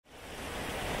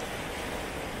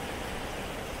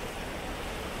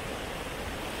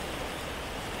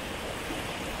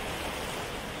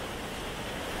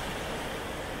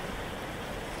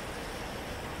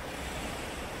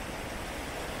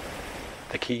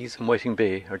The Quays and Whiting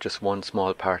Bay are just one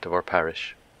small part of our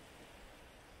parish.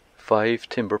 5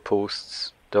 timber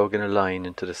posts dug in a line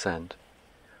into the sand,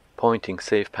 pointing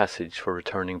safe passage for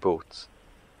returning boats,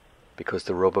 because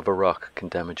the rub of a rock can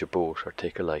damage a boat or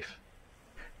take a life.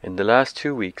 In the last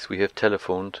 2 weeks we have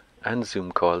telephoned and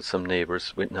Zoom called some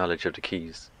neighbours with knowledge of the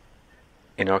Quays.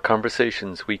 In our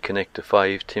conversations we connect the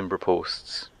 5 timber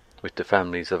posts with the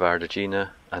families of Ardoginna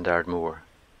and Ardmore.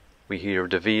 We hear of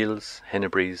the Veales,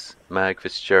 Hennebrys, Mag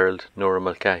Fitzgerald, Nora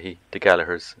Mulcahy, the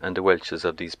Gallaghers and the Welches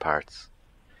of these parts.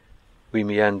 We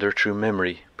meander through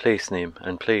memory, place name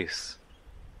and place.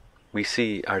 We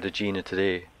see Ardoginna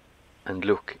today and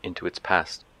look into its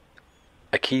past.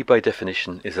 A quay by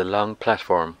definition is a long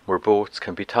platform where boats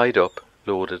can be tied up,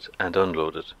 loaded and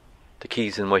unloaded. The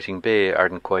quays in Whiting Bay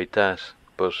aren't quite that,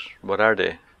 but what are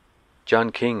they?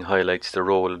 John King highlights the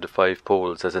role of the 5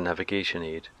 poles as a navigation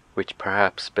aid, which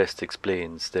perhaps best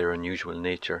explains their unusual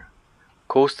nature.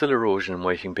 Coastal erosion in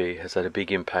Whiting Bay has had a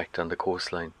big impact on the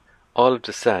coastline. All of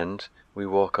the sand we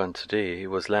walk on today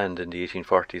was land in the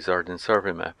 1840s Ordnance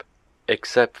Survey map,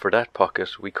 except for that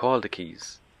pocket we call the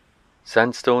Quays.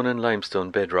 Sandstone and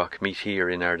limestone bedrock meet here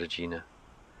in Ardoginna,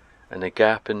 and a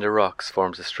gap in the rocks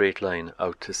forms a straight line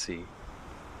out to sea.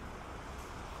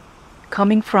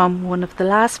 Coming from one of the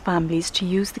last families to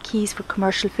use the Quays for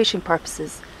commercial fishing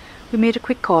purposes, we made a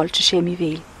quick call to Seamie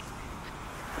Veale.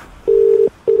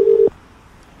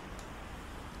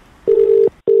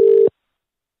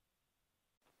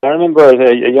 I remember as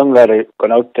a young lad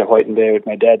going out to Whiting Bay with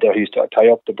my dad there. He used to tie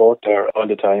up the boat there all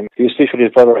the time. He used to fish with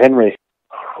his brother Henry.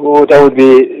 Oh, that would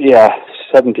be,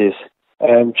 70s.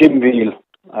 Jim Veale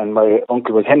and my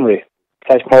uncle was Henry.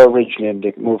 Flashmore originally, and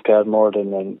they moved to Ardmore,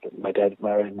 and my dad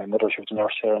married my mother. She was a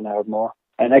nurse here in Ardmore.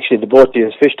 And actually the boat he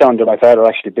was fished down there, my father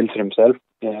actually built it himself.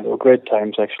 Yeah, they were great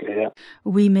times actually, yeah.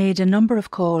 We made a number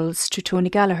of calls to Tony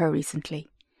Gallagher recently.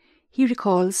 He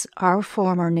recalls our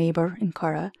former neighbour in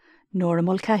Curra, Nora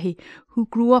Mulcahy, who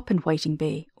grew up in Whiting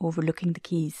Bay, overlooking the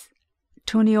Quays.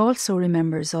 Tony also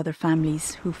remembers other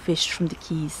families who fished from the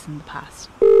Quays in the past.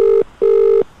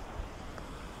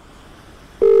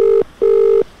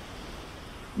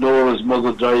 Nora's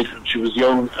mother died when she was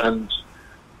young, and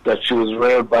that she was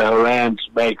reared by her aunt,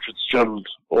 Mag Fitzgerald,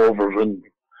 over in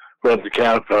where the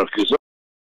car park is.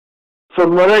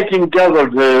 From what I can gather,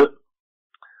 the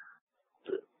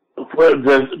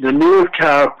near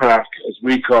car park, as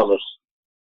we call it,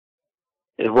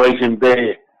 in Whiting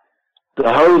Bay,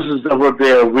 the houses that were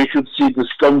there, we could see the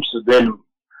stumps of them.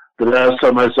 The last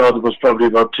time I saw them was probably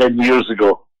about 10 years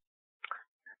ago.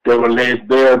 They were laid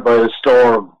bare by a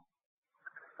storm,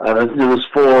 and there was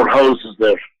 4 houses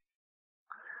there.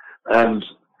 And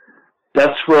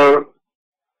that's where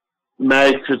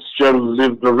Mag Fitzgerald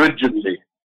lived originally.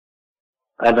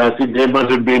 And I think they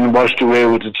might have been washed away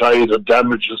with the tide or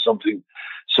damaged or something.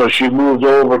 So she moved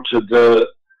over to the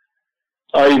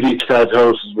ivy-clad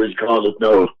house, as we'll call it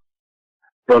now.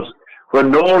 But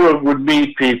when Nora would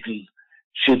meet people,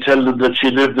 she'd tell them that she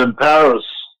lived in Paris.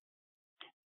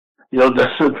 You know,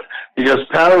 because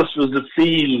Paris was the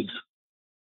field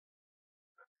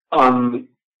on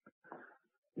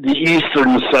the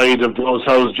eastern side of those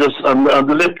houses, just on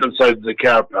the left-hand side of the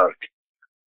car park.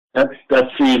 That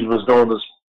field was known as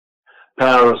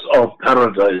Paris or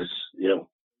Paradise, you know.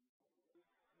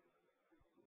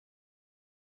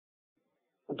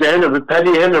 Then with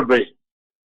Paddy Hennery.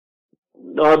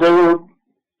 No, they were,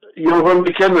 you know, when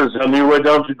McKenna's and you went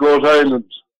down to Goat Island.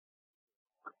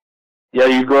 Yeah,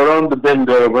 you go around the bend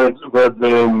there where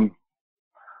the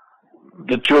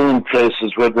touring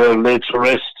places where they're laid to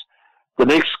rest. The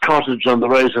next cottage on the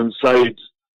right-hand side,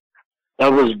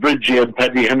 that was Bridgie and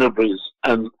Paddy Hennery's,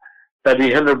 and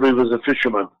Paddy Hennery was a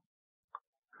fisherman.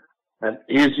 And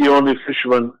he's the only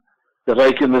fisherman that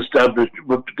I can establish.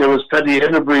 But there was Paddy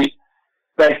Hennery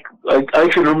back, I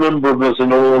can remember him as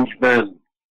an old man.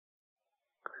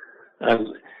 And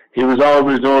he was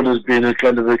always known as being a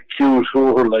kind of a cute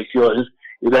whore, like, you know,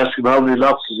 you'd ask him how many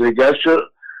lobsters he got. Sure,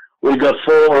 we got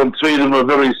 4 and 3 of them are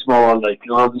very small, like,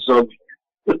 you know, so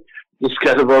this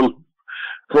kind of old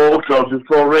folk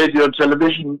before radio and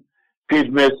television,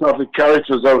 people made sort of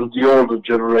characters out of the older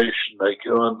generation, like,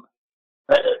 you know,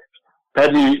 and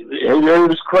Paddy, he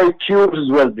was quite cute as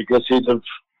well, because he'd have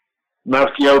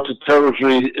marking out the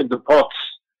territory in the pots.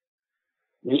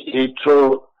 He'd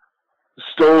throw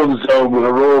stones down with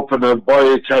a rope and a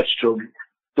buoy attached to him,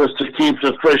 just to keep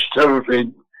the fresh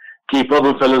territory, keep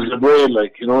other fellas away,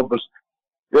 like, you know.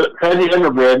 But Paddy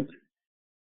Hennery,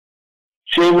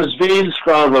 Seamus Veale's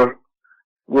father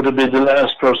would have been the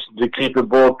last person to keep a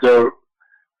boat there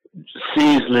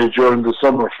seasonally during the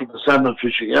summer for the salmon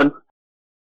fishing. And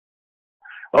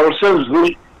Ourselves,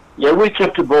 we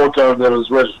kept a boat down there as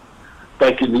well,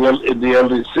 back in the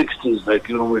early 60s, like,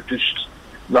 you know, we fished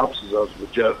lobsters out of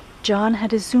it, yeah. John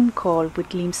had a Zoom call with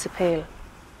Liam Suipéil.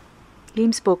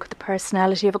 Liam's book, The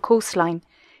Personality of a Coastline,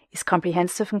 is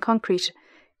comprehensive and concrete,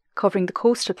 covering the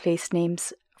coastal place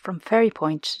names from Ferry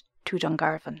Point to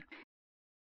Dungarvan.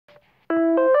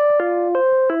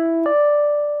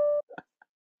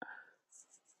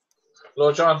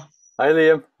 Hello, John. Hi,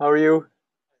 Liam. How are you?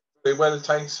 Very well,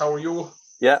 thanks. How are you?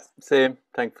 Yeah, same,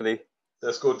 thankfully.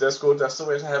 That's good. That's good. That's the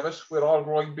way to have it. We're all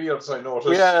growing beards, I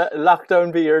noticed. Yeah,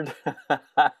 lockdown beard.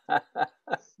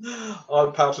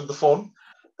 All part of the fun.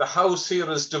 The house here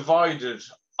is divided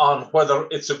on whether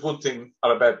it's a good thing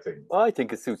or a bad thing. Oh, I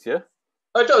think it suits you.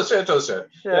 It does, it does.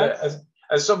 Yeah.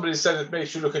 As somebody said, it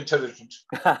makes you look intelligent.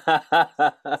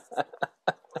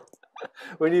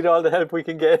 We need all the help we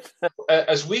can get.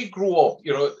 As we grew up,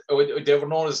 you know, they were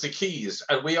known as the Keys,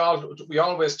 and we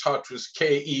always thought it was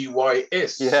Keys.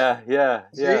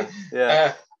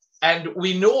 Yeah. And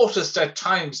we noticed at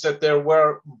times that there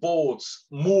were boats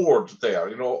moored there,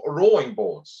 you know, rowing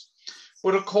boats.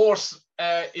 But of course,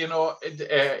 you know,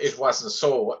 it wasn't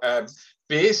so.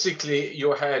 Basically,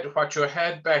 what you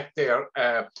had back there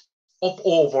up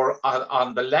over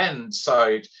on the land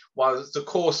side was the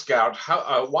Coast Guard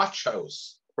watch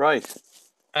house. Right.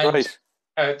 And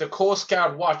the Coast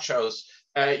Guard watch house,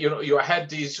 you know, you had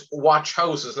these watch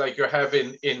houses like you have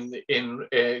in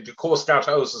the Coast Guard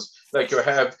houses, like you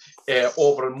have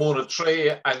over in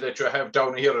Moonatray and that you have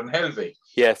down here in Helvig.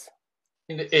 Yes.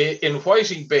 In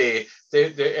Whiting Bay,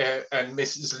 and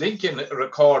Mrs. Lincoln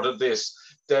recorded this,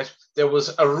 that there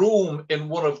was a room in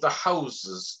one of the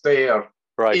houses there,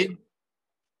 right,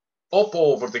 up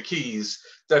over the quays,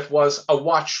 that was a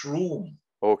watch room.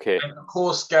 Okay. And the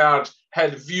Coast Guard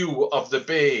had a view of the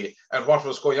bay and what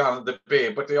was going on in the bay,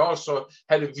 but they also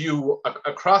had a view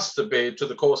across the bay to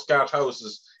the Coast Guard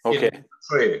houses in the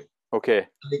Tray. Okay.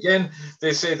 And again,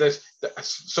 they say that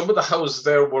some of the houses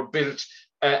there were built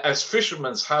as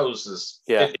fishermen's houses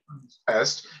in the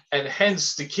past, and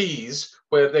hence the quays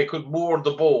where they could moor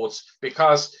the boats,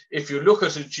 because if you look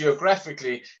at it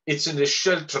geographically, it's in a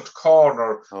sheltered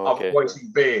corner of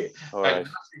Whiting Bay and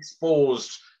not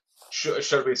exposed,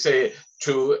 shall we say,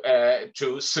 to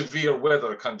severe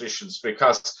weather conditions,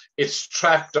 because it's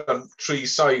trapped on three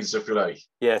sides, if you like.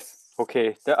 Yes,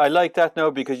 okay. I like that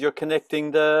now, because you're connecting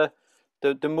the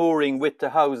mooring with the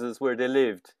houses where they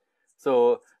lived.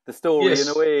 So the story, in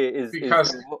a way,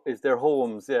 is their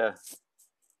homes, Yeah,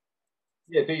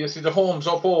 you see the homes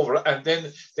up over, and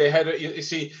then they had, you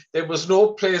see, there was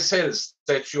no place else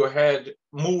that you had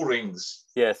moorings.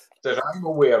 Yes. That I'm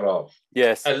aware of.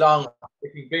 Yes. Along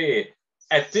Whiting Bay,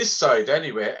 at this side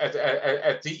anyway,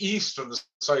 at the eastern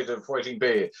side of Whiting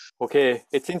Bay. Okay,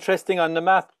 it's interesting on the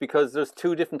map because there's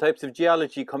two different types of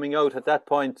geology coming out at that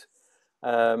point.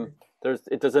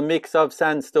 There's a mix of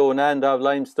sandstone and of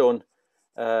limestone,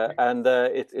 and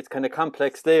it's kind of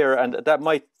complex there, and that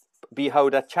might be how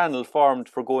that channel formed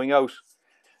for going out.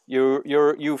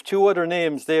 You've two other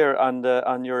names there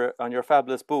on your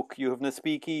fabulous book. You have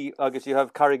Naspiki, I guess you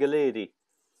have Carrigalady.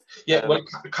 Yeah, well,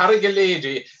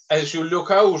 Carrigalady, as you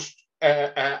look out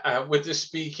with the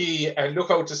Speaky and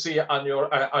look out to see on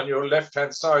your left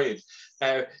hand side,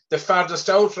 the farthest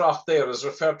out rock there is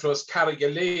referred to as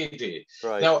Carrigalady.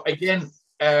 Right. Now again,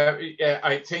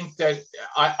 I think that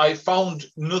I found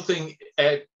nothing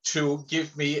to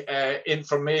give me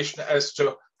information as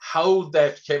to how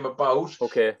that came about.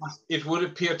 Okay. It would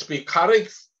appear to be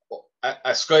Carrig,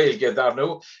 a Scoil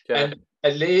Gedarno, and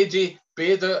a lady,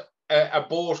 Beda, a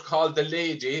boat called the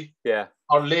Lady,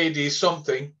 or Lady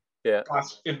something,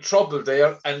 got in trouble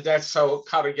there, and that's how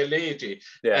Carrigalady.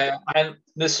 And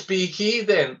the Speaky,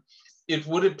 then, it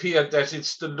would appear that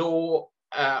it's the low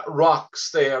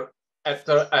rocks there at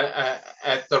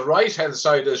the right hand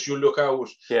side as you look out.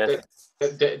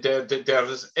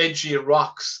 There's edgy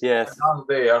rocks along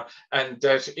there, and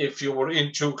that if you were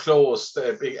in too close,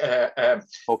 there's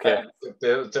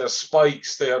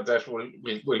spikes there that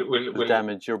will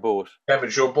damage your boat.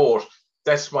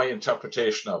 That's my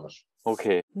interpretation of it.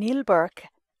 Okay. Neil Bourke,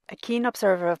 a keen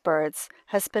observer of birds,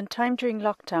 has spent time during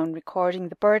lockdown recording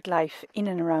the bird life in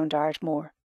and around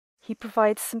Ardmore. He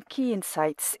provides some key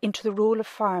insights into the role of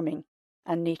farming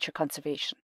and nature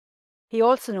conservation. He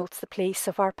also notes the place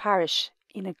of our parish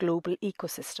in a global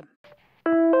ecosystem.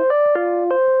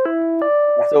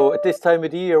 So at this time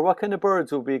of the year, what kind of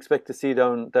birds would we expect to see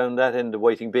down that end of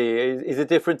Whiting Bay? Is it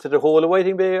different to the whole of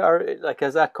Whiting Bay, or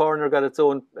has that corner got its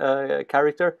own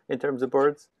character in terms of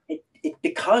birds?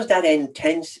 Because that end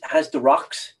has the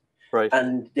rocks, right,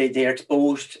 and they're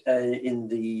exposed in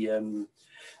the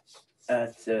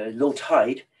low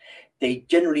tide, they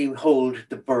generally hold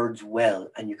the birds well,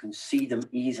 and you can see them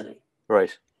easily.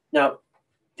 Right. Now,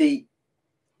 the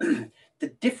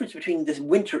the difference between this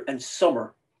winter and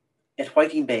summer at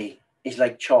Whiting Bay is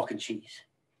like chalk and cheese.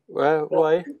 Well,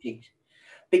 why?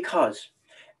 Because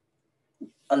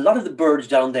a lot of the birds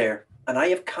down there, and I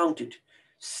have counted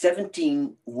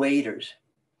 17 waders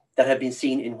that have been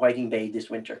seen in Whiting Bay this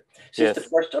winter since the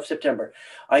 1st of September.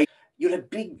 You'll have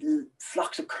big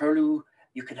flocks of curlew.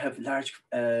 You can have large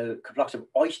flocks of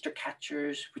oyster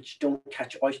catchers, which don't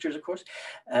catch oysters, of course.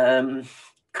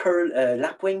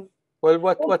 Lapwing. Well,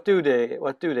 what do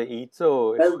they eat?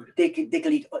 So well, they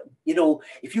can eat. You know,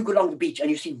 if you go along the beach and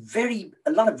you see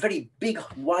a lot of very big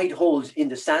wide holes in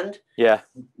the sand. Yeah.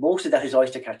 Most of that is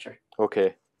oyster catcher.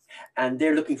 Okay. And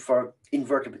they're looking for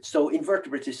invertebrates. So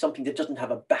invertebrates is something that doesn't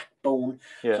have a backbone.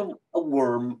 Yeah. A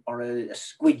worm or a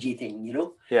squidgy thing, you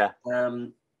know. Yeah.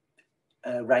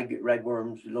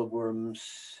 Ragworms, lugworms,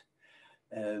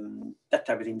 that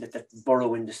type of thing that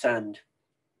burrow in the sand.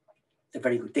 They're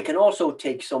very good. They can also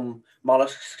take some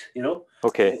mollusks, you know.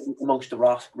 Okay. Amongst the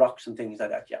rocks and things like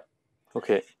that. Yeah.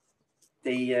 Okay.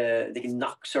 They can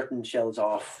knock certain shells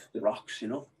off the rocks, you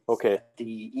know. Okay.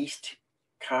 The East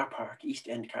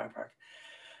End Car Park.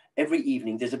 Every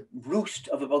evening there's a roost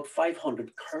of about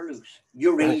 500 curlews,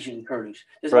 Eurasian curlews.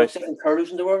 There's about 7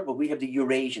 curlews in the world, but we have the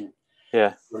Eurasian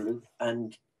curlew,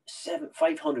 and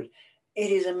 500.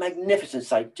 It is a magnificent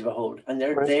sight to behold, and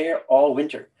they're there all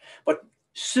winter. But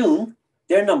soon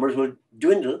their numbers will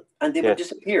dwindle and they will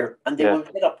disappear, and they will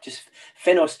head up to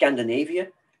Fenno-Scandinavia,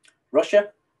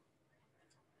 Russia,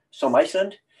 some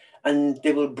Iceland, and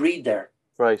they will breed there.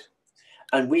 Right.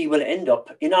 And we will end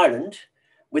up in Ireland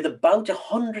with about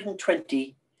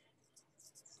 120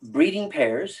 breeding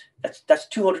pairs. That's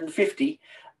 250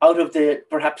 out of the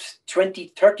perhaps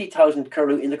 30,000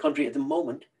 curlew in the country at the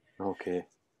moment. Okay.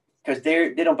 Because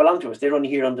they don't belong to us. They're only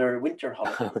here on their winter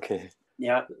holiday. Okay.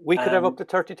 Yeah. We could have up to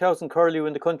 30,000 curlew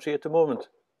in the country at the moment.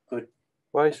 Good.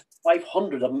 Right.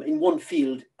 500 of them in one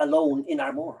field alone in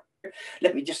Ardmore.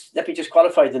 Let me just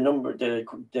qualify the number,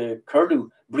 the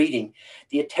curlew breeding.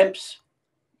 The attempts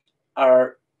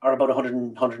are about 100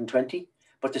 and 120,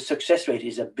 but the success rate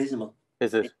is abysmal.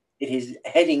 Is it? It is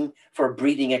heading for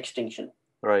breeding extinction.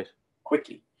 Right.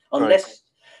 Quickly. Unless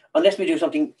we do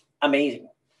something amazing.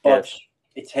 But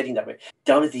it's heading that way.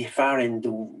 Down at the far end,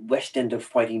 the west end of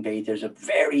Whiting Bay, there's a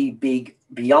very big,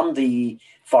 beyond the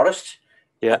forest,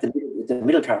 the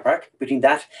middle car park, between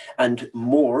that and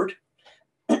moored,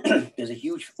 there's a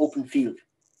huge open field.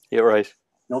 Yeah, right.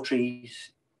 No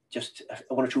trees, just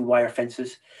 1 or 2 wire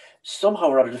fences. Somehow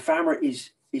or other, the farmer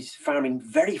is farming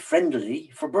very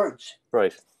friendlily for birds.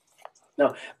 Right.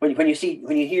 Now, when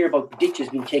you hear about ditches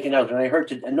being taken out, and I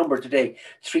heard a number today,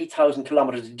 3,000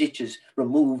 kilometres of ditches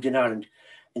removed in Ireland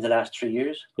in the last 3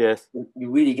 years. Yes. You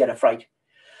really get a fright.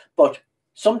 But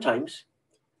sometimes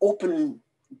open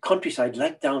countryside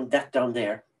like down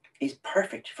there is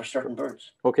perfect for certain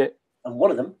birds. Okay. And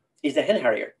one of them is the hen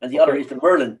harrier, and the other is the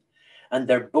merlin, and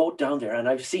they're both down there. And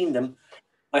I've seen them.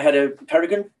 I had a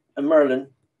peregrine, a merlin,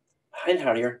 hen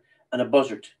harrier, and a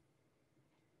buzzard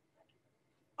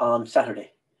on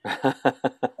Saturday. I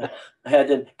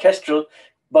had a kestrel,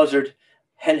 buzzard,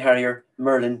 hen harrier,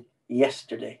 merlin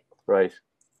yesterday. Right.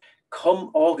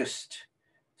 Come August,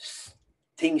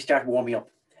 things start warming up,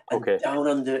 and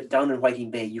down in Whiting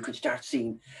Bay, you can start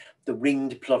seeing the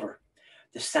ringed plover,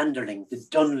 the sanderling, the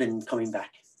dunlin coming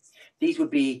back. These would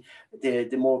be the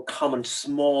more common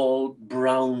small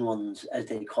brown ones, as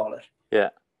they call it. Yeah.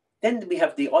 Then we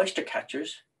have the oyster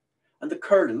catchers and the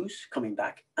curlews coming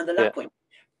back, and the lapwing.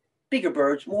 Bigger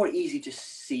birds, more easy to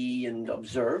see and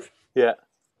observe. Yeah.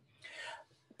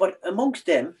 But amongst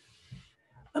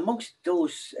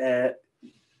those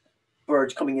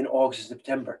birds coming in August and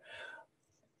September,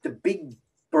 the big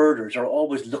birders are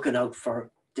always looking out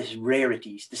for the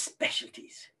rarities, the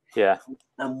specialties. Yeah.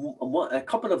 And a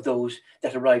couple of those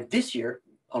that arrived this year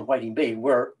on Whiting Bay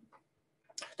were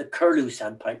the curlew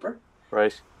sandpiper,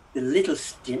 right, the little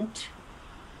stint,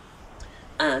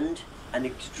 and an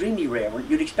extremely rare one.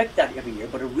 You'd expect that every year,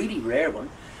 but a really rare one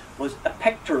was a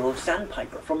pectoral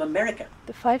sandpiper from America.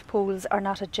 The 5 poles are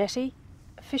not a jetty,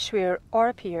 a fish weir or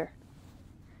a pier.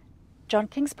 John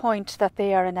King's point that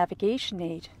they are a navigation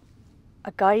aid,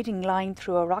 a guiding line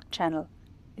through a rock channel,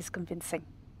 is convincing.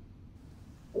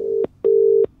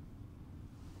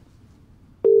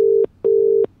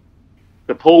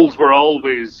 The poles were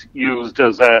always used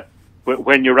as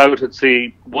when you're out at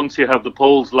sea, once you have the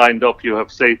poles lined up, you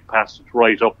have safe passage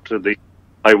right up to the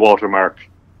high water mark.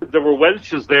 There were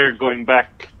Welshes there going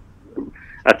back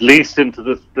at least into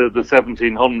the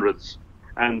 1700s.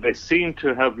 and they seem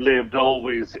to have lived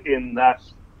always in that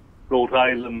Rhode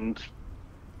Island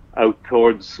out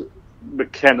towards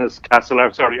McKenna's Castle,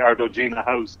 Ardoginna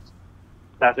House,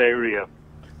 that area.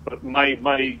 But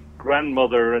my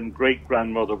grandmother and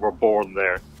great-grandmother were born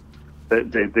there.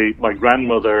 My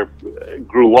grandmother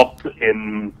grew up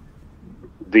in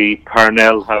the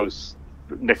Parnell house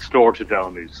next door to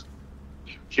Downey's.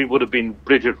 She would have been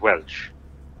Bridget Welch.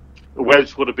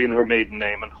 Welch would have been her maiden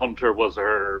name, and Hunter was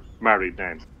her married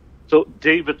name. So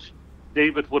David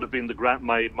would have been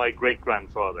my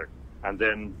great-grandfather, and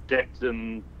then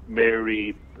Declan,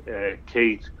 Mary,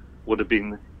 Kate would have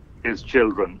been his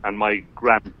children, and my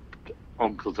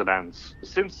grand-uncles and aunts.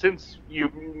 Since you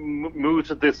moved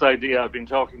to this idea, I've been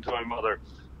talking to my mother,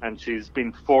 and she's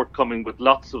been forthcoming with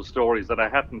lots of stories that I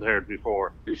hadn't heard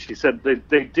before. She said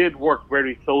they did work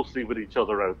very closely with each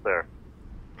other out there.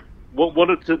 One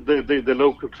of the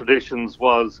local traditions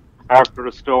was, after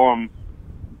a storm,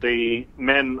 the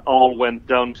men all went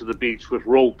down to the beach with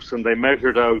ropes, and they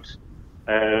measured out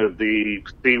the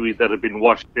seaweed that had been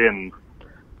washed in,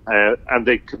 and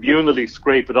they communally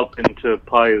scrape it up into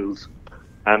piles.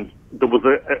 And there was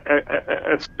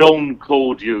a stone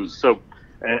code used, so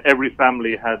every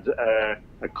family had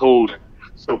a code.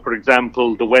 So, for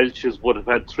example, the Welches would have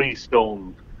had 3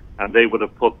 stones, and they would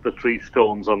have put the 3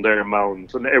 stones on their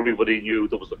mounds, and everybody knew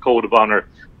there was a code of honour,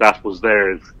 that was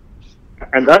theirs.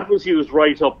 And that was used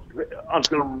right up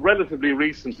until relatively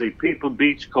recently. People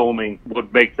beachcombing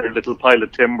would make their little pile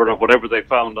of timber or whatever they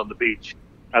found on the beach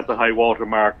at the high water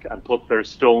mark and put their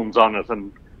stones on it,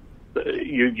 and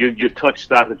you touch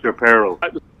that at your peril.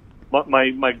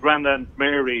 My grandaunt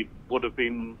Mary would have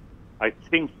been, I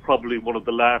think, probably one of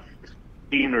the last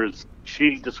keeners.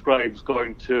 She describes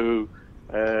going to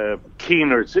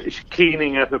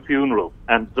keening at a funeral,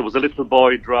 and there was a little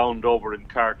boy drowned over in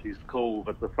Carty's Cove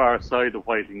at the far side of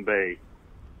Whiting Bay,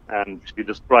 and she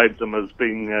described them as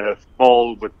being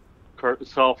small with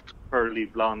soft curly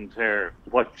blonde hair.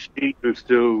 What she used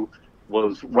to do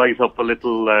was write up a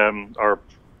little or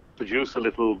produce a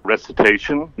little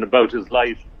recitation about his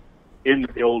life in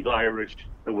the old Irish.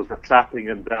 There was a clapping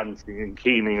and dancing and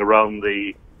keening around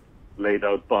the laid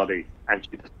out body, and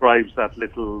she describes that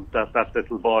little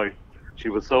boy. She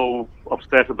was so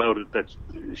upset about it that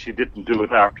she didn't do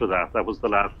it after that. That was the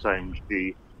last time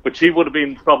but she would have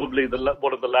been probably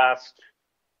one of the last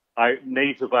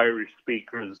native Irish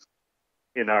speakers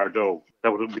in Ardo.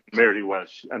 That would have been Mary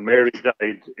Welsh, and Mary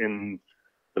died in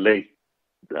the late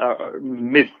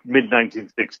mid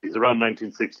 1960s, around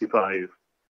 1965.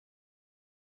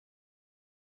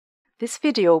 This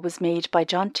video was made by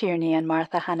John Tierney and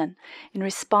Martha Hannon in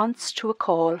response to a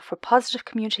call for positive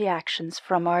community actions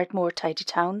from Ardmore Tidy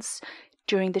Towns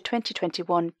during the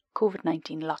 2021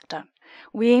 COVID-19 lockdown.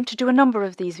 We aim to do a number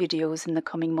of these videos in the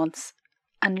coming months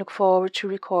and look forward to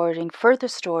recording further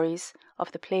stories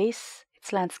of the place,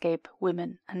 its landscape,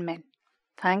 women and men.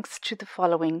 Thanks to the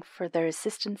following for their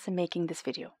assistance in making this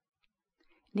video: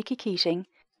 Nikki Keating,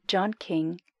 John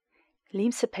King,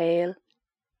 Suipéil,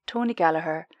 Tony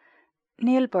Gallagher,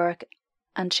 Neil Bourke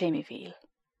and Seamie Veale.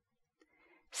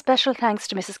 Special thanks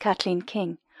to Mrs Kathleen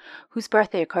King, whose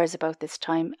birthday occurs about this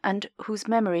time and whose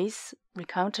memories,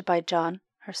 recounted by John,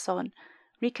 her son,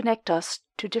 reconnect us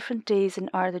to different days in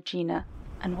Ardoginna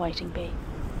and Whiting Bay.